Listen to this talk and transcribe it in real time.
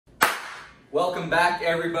Welcome back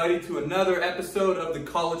everybody to another episode of the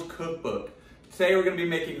College Cookbook. Today we're going to be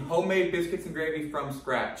making homemade biscuits and gravy from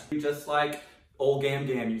scratch, just like old Gam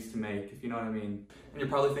used to make, if you know what I mean. And you're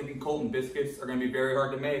probably thinking, Colton, biscuits are going to be very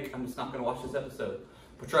hard to make. I'm just not going to watch this episode.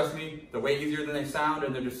 But trust me, they're way easier than they sound,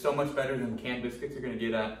 and they're just so much better than canned biscuits you're going to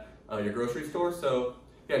get at your grocery store. So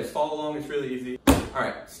yeah, just follow along, it's really easy.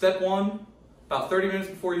 Alright, step one, about 30 minutes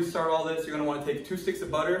before you start all this, you're going to want to take 2 sticks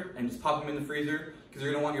of butter and just pop them in the freezer, because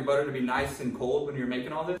you're going to want your butter to be nice and cold when you're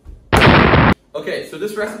making all this. Okay, so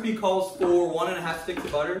this recipe calls for 1.5 sticks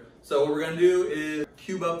of butter. So what we're going to do is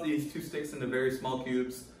cube up these 2 sticks into very small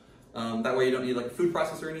cubes. That way you don't need like a food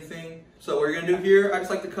processor or anything. So what you're going to do here, I just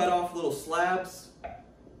like to cut off little slabs.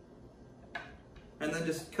 And then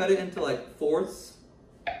just cut it into like fourths,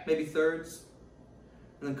 maybe thirds.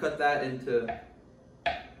 And then cut that into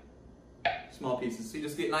small pieces. So you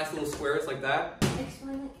just get nice little squares like that.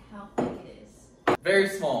 Explain like how thick it is. Very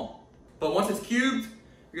small. But once it's cubed,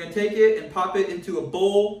 you're going to take it and pop it into a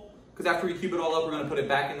bowl. Because after we cube it all up, we're going to put it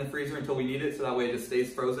back in the freezer until we need it. So that way it just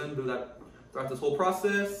stays frozen. Do that throughout this whole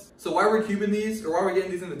process. So why we're cubing these, or why we're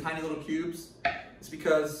getting these into tiny little cubes, is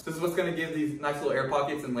because this is what's going to give these nice little air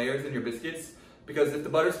pockets and layers in your biscuits. Because if the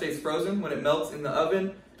butter stays frozen, when it melts in the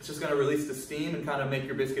oven, it's just going to release the steam and kind of make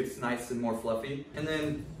your biscuits nice and more fluffy. And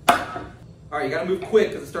then, alright, you got to move quick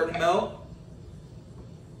because it's starting to melt.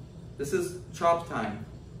 This is chop time.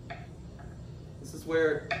 This is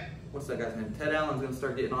where, what's that guy's name? Ted Allen's going to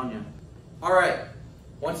start getting on you. Alright,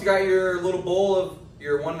 once you got your little bowl of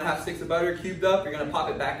your 1.5 sticks of butter cubed up, you're going to pop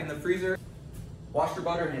it back in the freezer. Wash your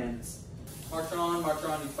butter hands. March on,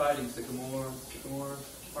 you fighting sycamore, sycamore.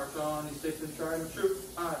 March on, you sticks and try and true.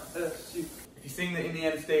 ISU. If you sing the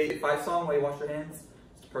Indiana State fight song while you wash your hands,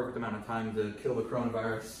 it's the perfect amount of time to kill the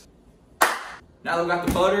coronavirus. Now that we've got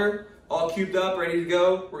the butter all cubed up, ready to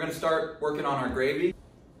go, we're going to start working on our gravy.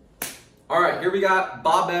 Alright, here we got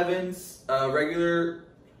Bob Evans regular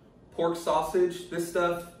pork sausage. This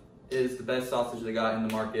stuff is the best sausage they got in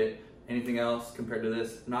the market. Anything else compared to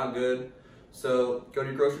this, not good. So go to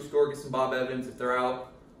your grocery store, get some Bob Evans. If they're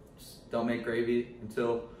out, don't make gravy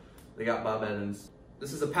until they got Bob Evans.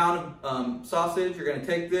 This is a pound of sausage. You're going to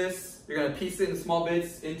take this, you're going to piece it in small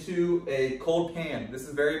bits into a cold pan. This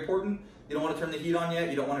is very important. You don't want to turn the heat on yet.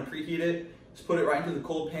 You don't want to preheat it. Just put it right into the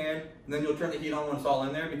cold pan, and then you'll turn the heat on when it's all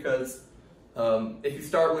in there, because if you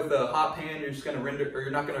start with a hot pan, you're just going to render, or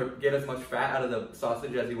you're not going to get as much fat out of the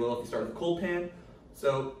sausage as you will if you start with a cold pan.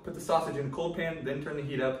 So put the sausage in a cold pan, then turn the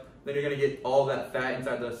heat up. Then you're going to get all that fat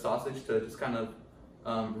inside the sausage to just kind of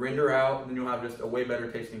render out, and then you'll have just a way better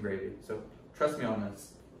tasting gravy. So trust me on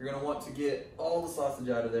this. You're gonna want to get all the sausage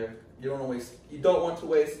out of there. You don't want to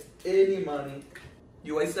waste any money.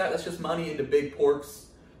 You waste that, that's just money into big pork's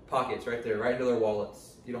pockets right there, right into their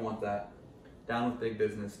wallets. You don't want that. Down with big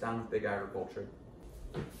business, down with big agriculture.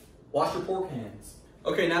 Wash your pork hands.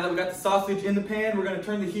 Okay, now that we got the sausage in the pan, we're gonna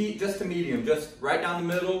turn the heat just to medium, just right down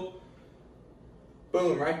the middle.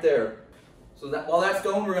 Boom, right there. So that, while that's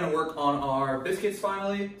going, we're going to work on our biscuits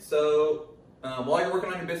finally. So while you're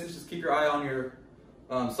working on your biscuits, just keep your eye on your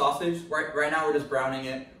sausage. Right now we're just browning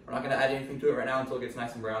it. We're not going to add anything to it right now until it gets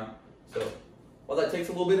nice and brown. So while that takes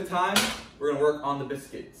a little bit of time, we're going to work on the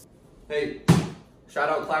biscuits. Hey, shout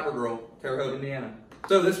out Clapper Girl, Terre Haute, Indiana.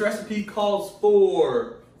 So this recipe calls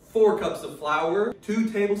for 4 cups of flour,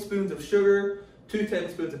 2 tablespoons of sugar, 2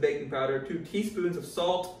 tablespoons of baking powder, 2 teaspoons of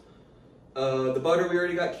salt, the butter we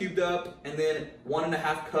already got cubed up, and then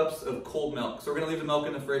 1.5 cups of cold milk. So we're going to leave the milk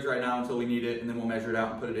in the fridge right now until we need it, and then we'll measure it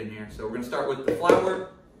out and put it in here. So we're going to start with the flour.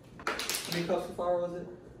 How many cups of flour was it?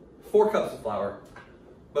 4 cups of flour.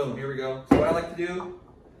 Boom, here we go. So what I like to do,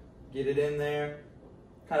 get it in there,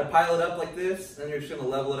 kind of pile it up like this, and then you're just going to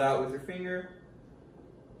level it out with your finger,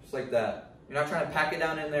 just like that. You're not trying to pack it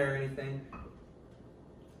down in there or anything.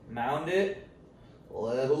 Mound it,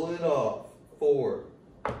 level it off. 4.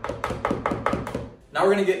 Now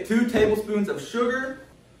we're going to get 2 tablespoons of sugar.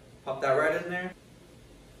 Pop that right in there.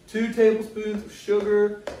 2 tablespoons of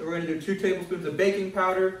sugar. Then we're going to do 2 tablespoons of baking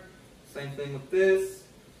powder. Same thing with this.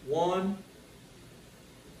 1.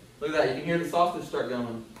 Look at that. You can hear the sausage start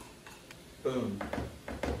going. Boom.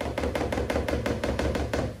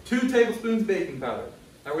 2 tablespoons baking powder.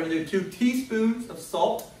 Now we're going to do 2 teaspoons of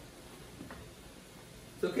salt.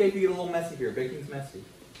 It's okay if you get a little messy here. Baking's messy.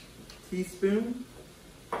 Teaspoon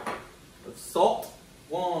of salt.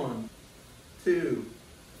 1, 2.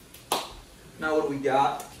 Now what do we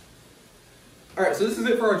got? Alright, so this is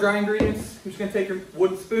it for our dry ingredients. You're just going to take your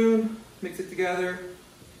wooden spoon, mix it together.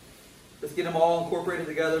 Just get them all incorporated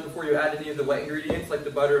together before you add any of the wet ingredients like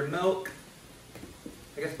the butter and milk.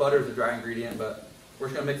 I guess butter is a dry ingredient, but we're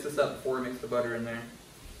just going to mix this up before we mix the butter in there.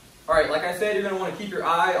 All right, like I said, you're gonna wanna keep your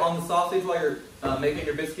eye on the sausage while you're making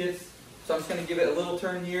your biscuits. So I'm just gonna give it a little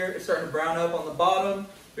turn here. It's starting to brown up on the bottom.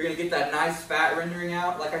 You're gonna get that nice fat rendering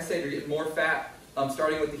out. Like I said, you're getting more fat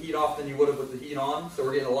starting with the heat off than you would have with the heat on. So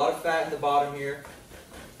we're getting a lot of fat in the bottom here.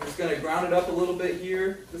 I'm just gonna ground it up a little bit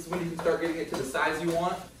here. This is when you can start getting it to the size you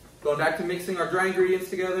want. Going back to mixing our dry ingredients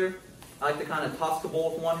together. I like to kind of toss the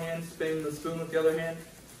bowl with one hand, spin the spoon with the other hand.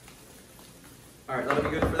 All right, that'll be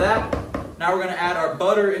good for that. Now we're gonna add our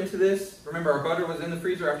butter into this. Remember, our butter was in the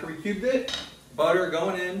freezer after we cubed it. Butter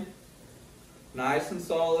going in, nice and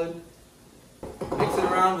solid. Mix it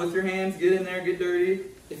around with your hands, get in there, get dirty.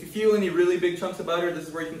 If you feel any really big chunks of butter, this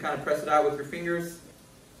is where you can kind of press it out with your fingers.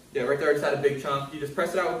 Yeah, right there, I just had a big chunk. You just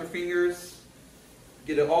press it out with your fingers,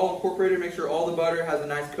 get it all incorporated, make sure all the butter has a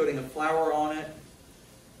nice coating of flour on it.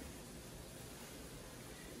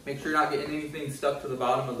 Make sure you're not getting anything stuck to the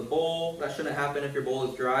bottom of the bowl. That shouldn't happen if your bowl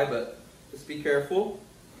is dry, but just be careful.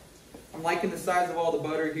 I'm liking the size of all the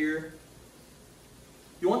butter here.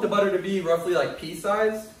 You want the butter to be roughly like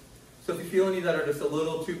pea-sized. So if you feel any that are just a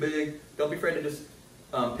little too big, don't be afraid to just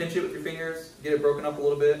pinch it with your fingers, get it broken up a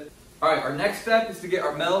little bit. All right, our next step is to get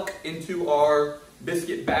our milk into our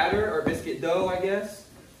biscuit batter, or biscuit dough, I guess.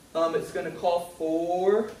 It's gonna call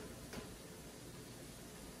for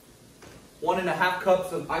 1.5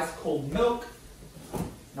 cups of ice cold milk.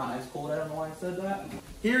 Not ice cold, I don't know why I said that.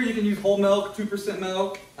 Here you can use whole milk, 2%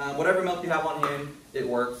 milk, whatever milk you have on hand, it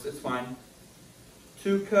works, it's fine.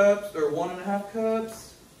 2 cups or 1.5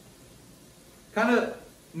 cups. Kind of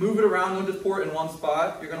move it around, don't just pour it in one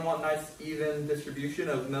spot. You're gonna want nice even distribution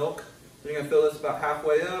of milk. You're gonna fill this about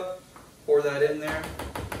halfway up, pour that in there.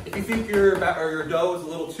 If you think your dough is a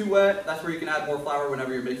little too wet, that's where you can add more flour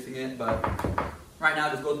whenever you're mixing it, but right now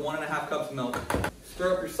just go with 1.5 cups of milk.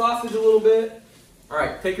 Stir up your sausage a little bit. All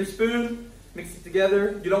right, take your spoon, mix it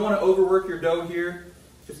together. You don't wanna overwork your dough here.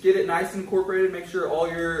 Just get it nice and incorporated, make sure all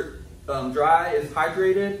your dry is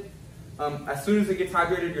hydrated. As soon as it gets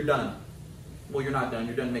hydrated, you're done. Well, you're not done,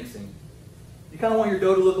 you're done mixing. You kind of want your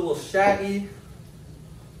dough to look a little shaggy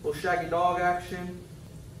dog action.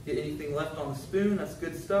 Get anything left on the spoon, that's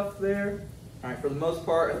good stuff there. All right, for the most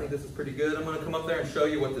part, I think this is pretty good. I'm gonna come up there and show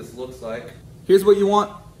you what this looks like. Here's what you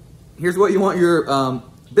want your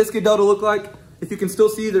biscuit dough to look like. If you can still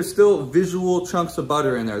see, there's still visual chunks of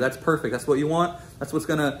butter in there. That's perfect, that's what you want. That's what's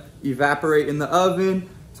gonna evaporate in the oven.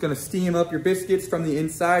 It's gonna steam up your biscuits from the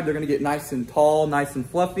inside. They're gonna get nice and tall, nice and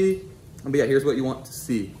fluffy. But yeah, here's what you want to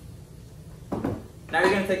see. Now you're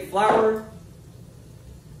gonna take flour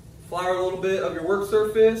a little bit of your work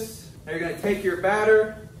surface. Now you're gonna take your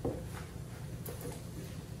batter,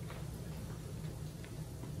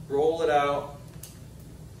 roll it out.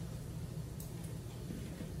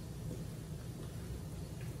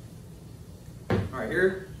 All right,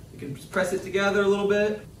 here, you can just press it together a little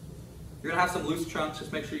bit. You're gonna have some loose chunks,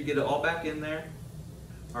 just make sure you get it all back in there.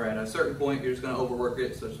 All right, at a certain point, you're just gonna overwork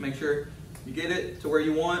it, so just make sure you get it to where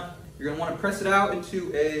you want. You're gonna wanna press it out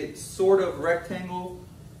into a sort of rectangle.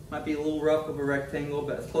 Might be a little rough of a rectangle,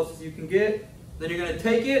 but as close as you can get. Then you're gonna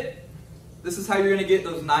take it. This is how you're gonna get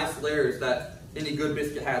those nice layers that any good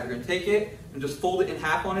biscuit has. You're gonna take it and just fold it in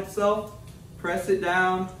half on itself, press it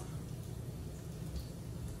down,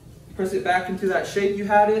 press it back into that shape you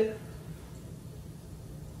had it.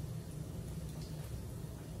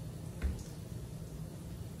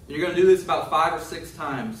 You're gonna do this about 5 or 6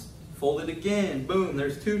 times. Fold it again, boom,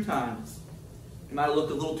 there's 2 times. It might have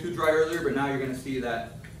looked a little too dry earlier, but now you're gonna see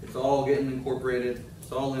that it's all getting incorporated.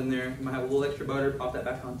 It's all in there. You might have a little extra butter, pop that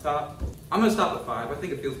back on top. I'm gonna stop at 5. I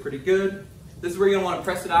think it feels pretty good. This is where you're gonna wanna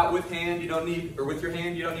press it out with hand. You don't need, or with your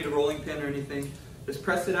hand, you don't need a rolling pin or anything. Just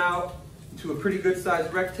press it out into a pretty good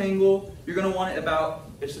sized rectangle. You're gonna want it about,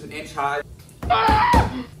 it's just 1 inch high.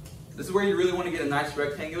 This is where you really wanna get a nice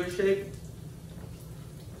rectangular shape.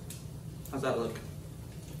 How's that look?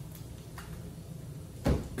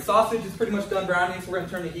 The sausage is pretty much done browning, so we're gonna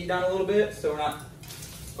turn the heat down a little bit so we're not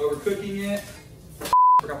overcooking it.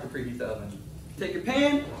 Forgot to preheat the oven. Take your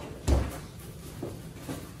pan,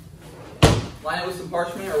 line it with some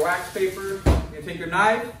parchment or wax paper. You're gonna take your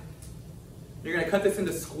knife, you're gonna cut this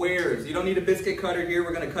into squares. You don't need a biscuit cutter here,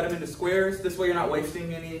 we're gonna cut them into squares. This way you're not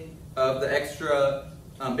wasting any of the extra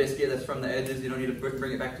biscuit that's from the edges. You don't need to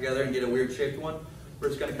bring it back together and get a weird shaped one. We're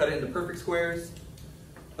just gonna cut it into perfect squares.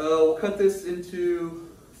 We'll cut this into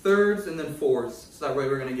 3rds and then 4s. So that way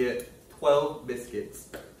we're gonna get 12 biscuits.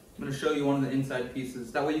 I'm gonna show you one of the inside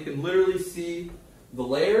pieces. That way you can literally see the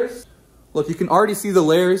layers. Look, you can already see the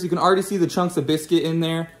layers. You can already see the chunks of biscuit in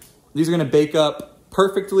there. These are gonna bake up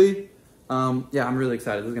perfectly. Yeah, I'm really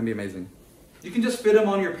excited. This is gonna be amazing. You can just fit them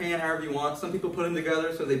on your pan however you want. Some people put them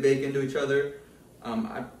together so they bake into each other.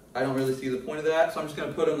 I don't really see the point of that. So I'm just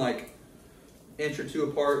gonna put them like inch or two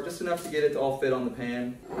apart, just enough to get it to all fit on the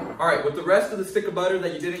pan. All right, with the rest of the stick of butter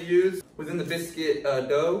that you didn't use within the biscuit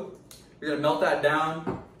dough, you're gonna melt that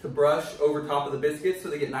down to brush over top of the biscuits so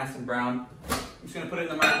they get nice and brown. I'm just gonna put it in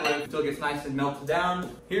the microwave until it gets nice and melted down.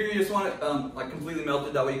 Here you just want it like completely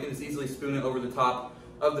melted, that way you can just easily spoon it over the top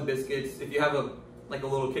of the biscuits. If you have a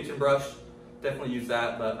little kitchen brush, definitely use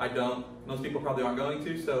that, but I don't. Most people probably aren't going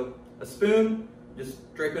to, so a spoon,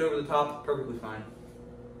 just drape it over the top, perfectly fine.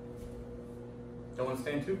 Don't want to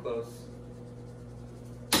stand too close.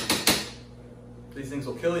 These things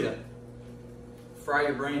will kill you. Fry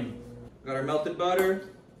your brain. Got our melted butter.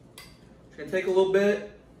 Just gonna take a little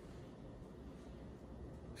bit,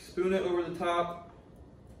 spoon it over the top,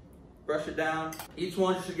 brush it down. Each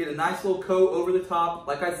one should get a nice little coat over the top.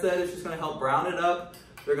 Like I said, it's just gonna help brown it up.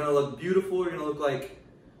 They're gonna look beautiful. They're gonna look like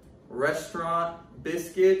restaurant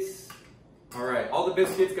biscuits. All right, all the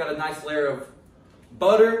biscuits got a nice layer of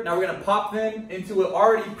butter. Now we're gonna pop them into an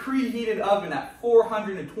already preheated oven at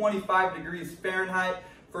 425 degrees Fahrenheit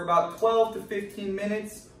for about 12 to 15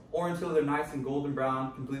 minutes, or until they're nice and golden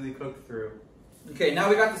brown, completely cooked through. Okay, now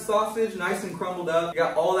we got the sausage nice and crumbled up. We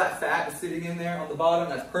got all that fat sitting in there on the bottom.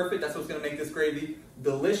 That's perfect. That's what's gonna make this gravy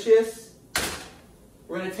delicious.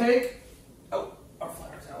 We're gonna take, oh, our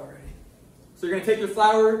flour's out already. So you're gonna take your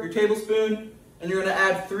flour, your tablespoon, and you're gonna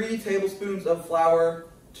add 3 tablespoons of flour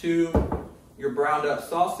to your browned up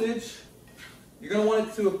sausage. You're gonna want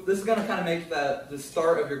it to, this is gonna kind of make the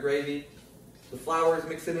start of your gravy. The flour is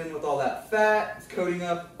mixing in with all that fat. It's coating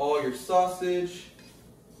up all your sausage.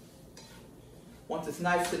 Once it's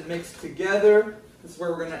nice and mixed together, this is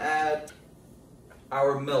where we're gonna add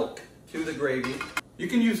our milk to the gravy. You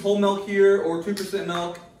can use whole milk here or 2%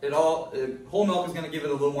 milk. Whole milk is gonna give it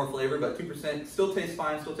a little more flavor, but 2% still tastes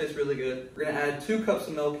fine, still tastes really good. We're gonna add 2 cups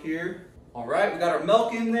of milk here. All right, we got our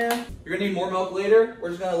milk in there. You're gonna need more milk later. We're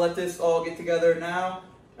just gonna let this all get together now.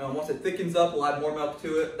 And once it thickens up, we'll add more milk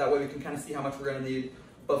to it. That way we can kind of see how much we're gonna need.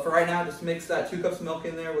 But for right now, just mix that 2 cups of milk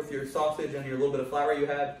in there with your sausage and your little bit of flour you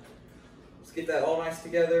had. Let's get that all nice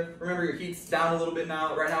together. Remember, your heat's down a little bit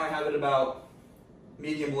now. Right now I have it about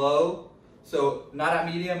medium-low. So not at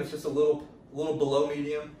medium, it's just a little below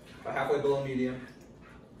medium, about halfway below medium.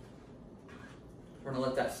 We're gonna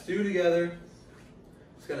let that stew together.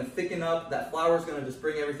 It's gonna thicken up. That flour is gonna just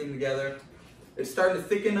bring everything together. It's starting to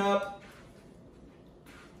thicken up.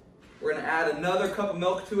 We're gonna add another cup of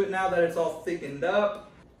milk to it now that it's all thickened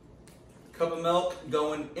up. Cup of milk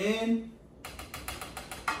going in.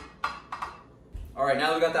 All right, now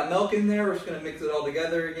that we got that milk in there, we're just gonna mix it all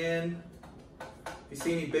together again. If you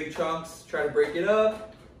see any big chunks, try to break it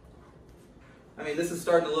up. I mean, this is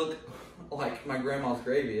starting to look like my grandma's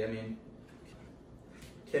gravy. I mean,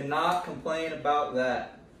 cannot complain about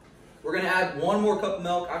that. We're gonna add 1 more cup of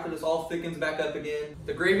milk after this all thickens back up again.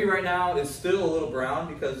 The gravy right now is still a little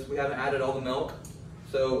brown because we haven't added all the milk.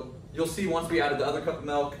 So you'll see once we added the other cup of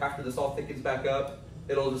milk, after this all thickens back up,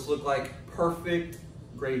 it'll just look like perfect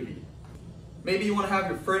gravy. Maybe you wanna have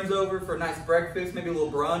your friends over for a nice breakfast, maybe a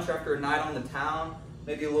little brunch after a night on the town,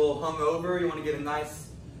 maybe a little hungover, you wanna get a nice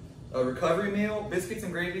recovery meal. Biscuits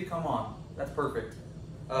and gravy, come on, that's perfect.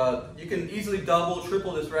 You can easily double,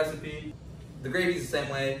 triple this recipe. The gravy's the same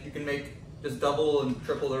way. You can just double and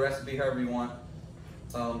triple the recipe however you want.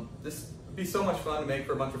 This would be so much fun to make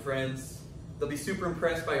for a bunch of friends. They'll be super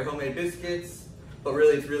impressed by your homemade biscuits, but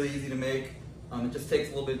really it's really easy to make. It just takes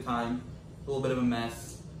a little bit of time, a little bit of a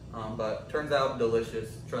mess, but turns out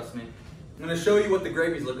delicious, trust me. I'm gonna show you what the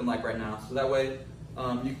gravy's looking like right now, so that way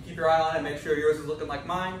you can keep your eye on it, make sure yours is looking like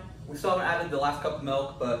mine. We still haven't added the last cup of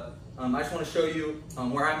milk, but I just want to show you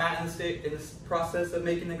where I'm at in this process of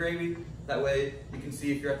making the gravy. That way you can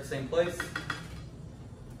see if you're at the same place.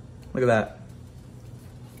 Look at that.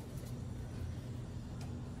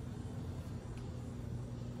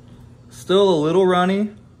 Still a little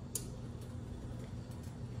runny.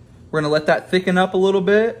 We're gonna let that thicken up a little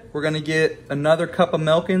bit. We're gonna get another cup of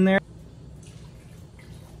milk in there.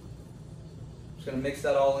 Just gonna mix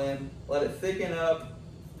that all in, let it thicken up.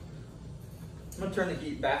 I'm gonna turn the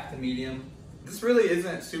heat back to medium. This really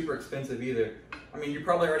isn't super expensive either. I mean, you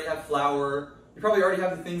probably already have flour. You probably already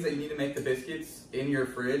have the things that you need to make the biscuits in your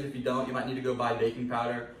fridge. If you don't, you might need to go buy baking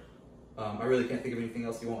powder. I really can't think of anything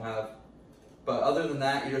else you won't have. But other than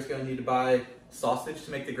that, you're just gonna need to buy sausage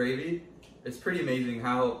to make the gravy. It's pretty amazing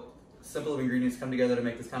how simple of ingredients come together to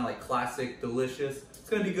make this kind of like classic, delicious. It's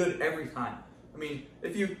gonna be good every time. I mean,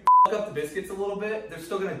 if you fuck up the biscuits a little bit, they're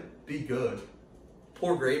still gonna be good.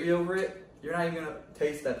 Pour gravy over it, you're not even gonna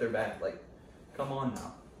taste that they're bad. Like, come on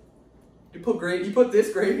now. You put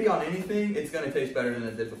this gravy on anything, it's gonna taste better than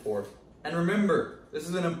it did before. And remember, This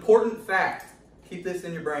is an important fact. Keep this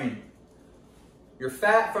in your brain. Your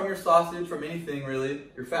fat from your sausage, from anything really,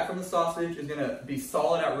 your fat from the sausage is gonna be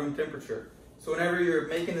solid at room temperature. So whenever you're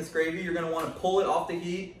making this gravy, you're gonna wanna pull it off the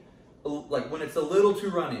heat, like when it's a little too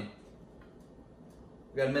runny.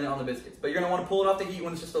 We got a minute on the biscuits. But you're gonna wanna pull it off the heat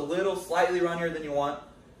when it's just a little slightly runnier than you want,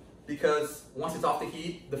 because once it's off the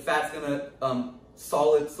heat, the fat's gonna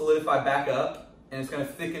solidify back up, and it's gonna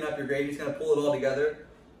thicken up your gravy, it's gonna pull it all together.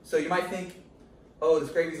 So you might think, oh,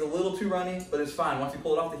 this gravy's a little too runny, but it's fine. Once you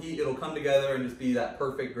pull it off the heat, it'll come together and just be that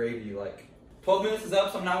perfect gravy. Like 12 minutes is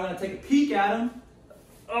up, so I'm now gonna take a peek at them.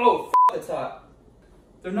 Oh, it's hot.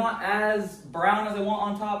 They're not as brown as I want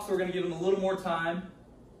on top, so we're gonna give them a little more time.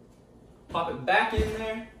 Pop it back in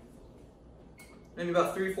there. Maybe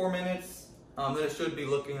about 3-4 minutes. Then it should be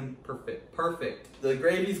looking perfect. Perfect. The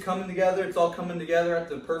gravy's coming together. It's all coming together at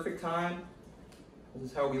the perfect time.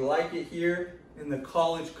 This is how we like it here in the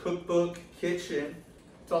college cookbook kitchen.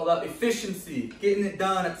 It's all about efficiency, getting it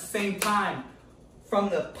done at the same time, from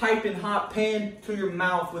the piping hot pan to your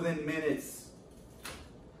mouth within minutes.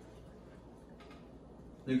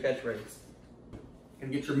 New catchphrase.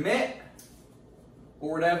 Gonna get your mitt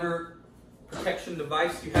or whatever protection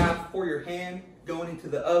device you have for your hand, going into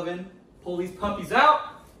the oven. Pull these puppies out.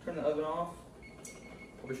 Turn the oven off.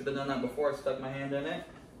 Probably should have done that before I stuck my hand in it.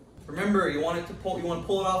 Remember, you want to pull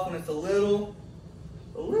it off when it's a little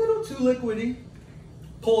too liquidy.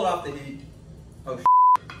 Pull it off the heat. Oh,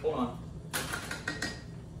 hold on.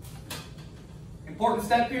 Important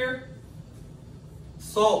step here.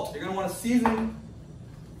 Salt. You're gonna want to season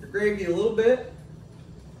your gravy a little bit.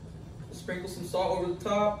 Sprinkle some salt over the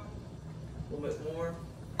top. A little bit more.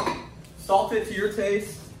 Salt it to your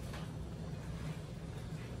taste.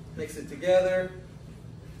 Mix it together.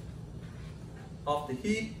 Off the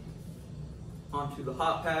heat. Onto the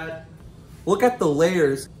hot pad. Look at the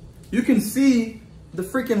layers. You can see the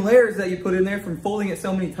freaking layers that you put in there from folding it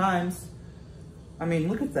so many times. I mean,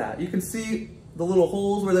 look at that. You can see the little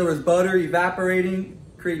holes where there was butter evaporating,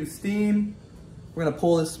 creating steam. We're gonna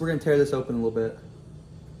pull this, we're gonna tear this open a little bit.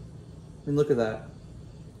 I mean, look at that.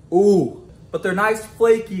 Ooh, but they're nice,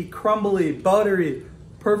 flaky, crumbly, buttery,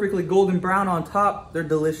 perfectly golden brown on top. They're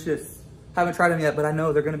delicious. Haven't tried them yet, but I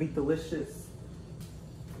know they're gonna be delicious.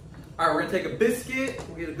 All right, we're gonna take a biscuit.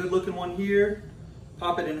 We'll get a good looking one here.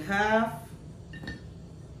 Pop it in half.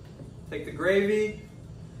 Take the gravy.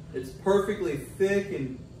 It's perfectly thick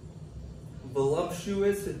and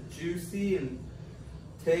voluptuous and juicy and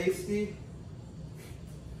tasty.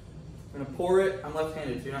 I'm gonna pour it. I'm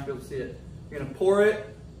left-handed, so you're not gonna be able to see it. You're gonna pour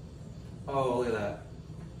it. Oh, look at that.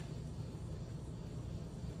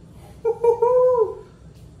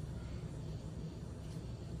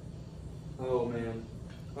 Oh man.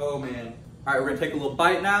 Oh man. All right, we're gonna take a little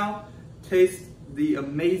bite now. Taste the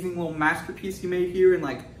amazing little masterpiece you made here in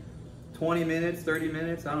like 20 minutes, 30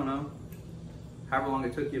 minutes, I don't know. However long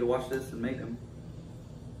it took you to watch this and make them.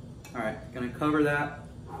 All right, gonna cover that.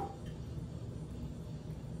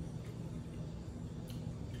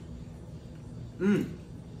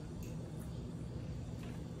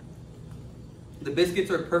 The biscuits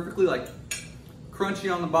are perfectly like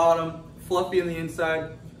crunchy on the bottom, fluffy on the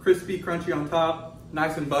inside, crispy, crunchy on top,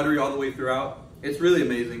 nice and buttery all the way throughout. It's really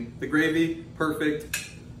amazing. The gravy, perfect.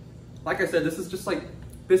 Like I said, this is just like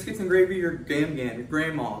biscuits and gravy, your gam-gam, your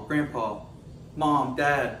grandma, grandpa, mom,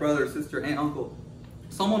 dad, brother, sister, aunt, uncle.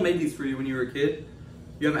 Someone made these for you when you were a kid.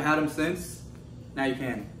 You haven't had them since, now you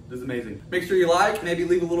can. This is amazing. Make sure you like, maybe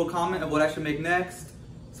leave a little comment of what I should make next.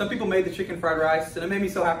 Some people made the chicken fried rice, and it made me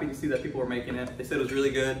so happy to see that people were making it. They said it was really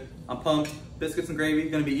good. I'm pumped. Biscuits and gravy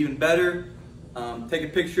is gonna be even better. Take a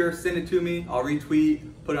picture, send it to me. I'll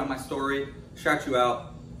retweet, put it on my story, shout you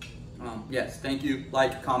out. Yes, thank you.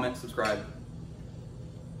 Like, comment, subscribe.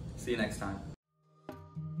 See you next time.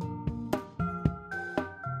 I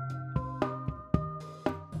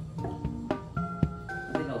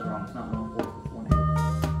think I was wrong. It's not 1/4, it's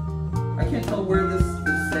 1/8. I can't tell where this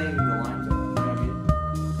is saying the lines are. You know what I mean?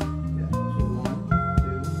 Yeah. So 1,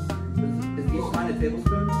 2, 3. Is each line a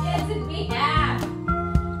tablespoon? Yes, it's me half.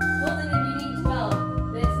 Well, then if you need 12,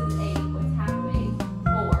 this is 8. What's half of 8?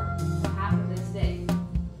 4. So half of this 6.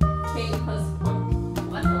 8 plus 4.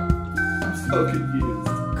 What? I'm so confused.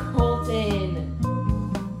 Colton.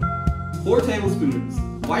 4 tablespoons.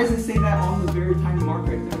 Why does it say that on the very tiny mark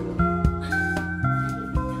right there, though?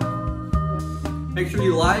 Make sure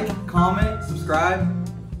you like, comment, subscribe.